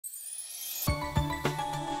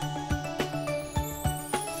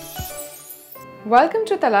Welcome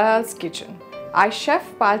to Tarla Dalal's kitchen. I,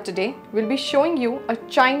 Chef Pal, today will be showing you a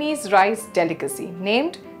Chinese rice delicacy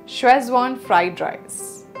named Schezuan Fried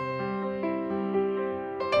Rice.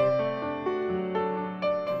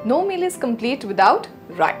 No meal is complete without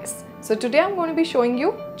rice. So today I'm going to be showing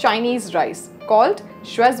you Chinese rice called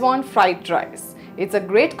Schezuan Fried Rice. It's a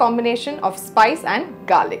great combination of spice and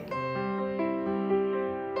garlic.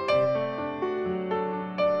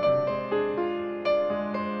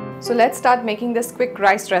 So let's start making this quick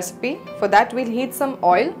rice recipe. For that we'll heat some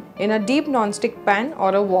oil in a deep non-stick pan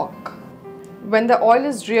or a wok. When the oil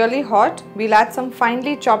is really hot, we'll add some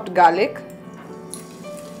finely chopped garlic,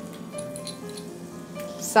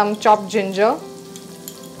 some chopped ginger,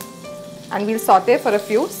 and we'll saute for a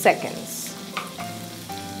few seconds.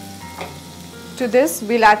 To this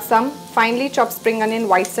we'll add some finely chopped spring onion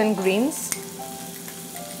whites and greens,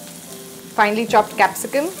 finely chopped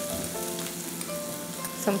capsicum,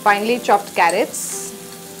 some finely chopped carrots,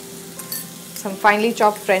 some finely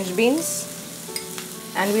chopped French beans,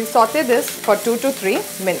 and we'll saute this for 2 to 3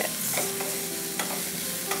 minutes.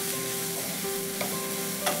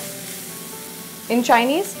 In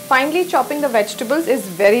Chinese, finely chopping the vegetables is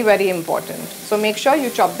very important, so make sure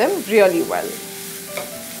you chop them really well.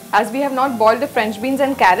 As we have not boiled the French beans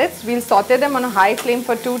and carrots, we'll saute them on a high flame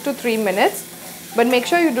for 2 to 3 minutes, but make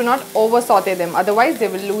sure you do not over saute them, otherwise they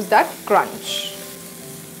will lose that crunch.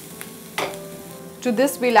 To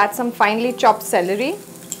this we'll add some finely chopped celery,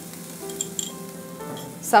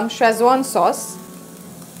 some Schezuan sauce.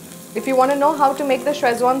 If you want to know how to make the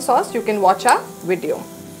Schezuan sauce, you can watch our video.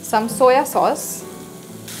 Some soya sauce,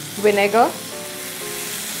 vinegar,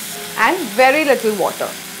 and very little water.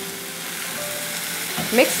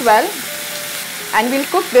 Mix well and we'll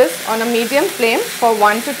cook this on a medium flame for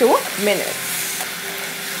 1 to 2 minutes.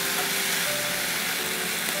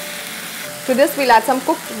 To this we'll add some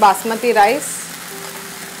cooked basmati rice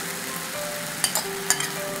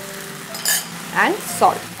and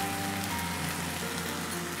salt.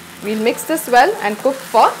 We'll mix this well and cook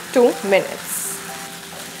for 2 minutes.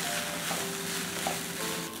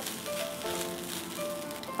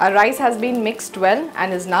 Our rice has been mixed well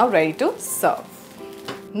and is now ready to serve.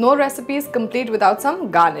 No recipe is complete without some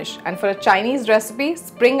garnish, and for a Chinese recipe,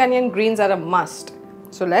 spring onion greens are a must.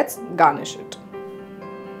 So let's garnish it.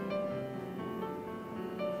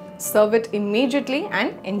 Serve it immediately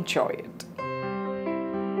and enjoy it.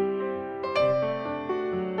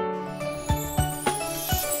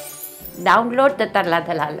 Download the Tarla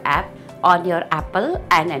Dalal app on your Apple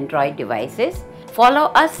and Android devices.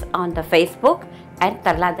 Follow us on the Facebook and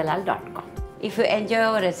tarladalal.com. If you enjoy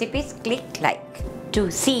our recipes, click like.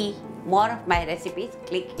 To see more of my recipes,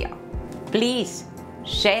 click here. Please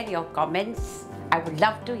share your comments. I would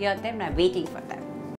love to hear them. I'm waiting for them.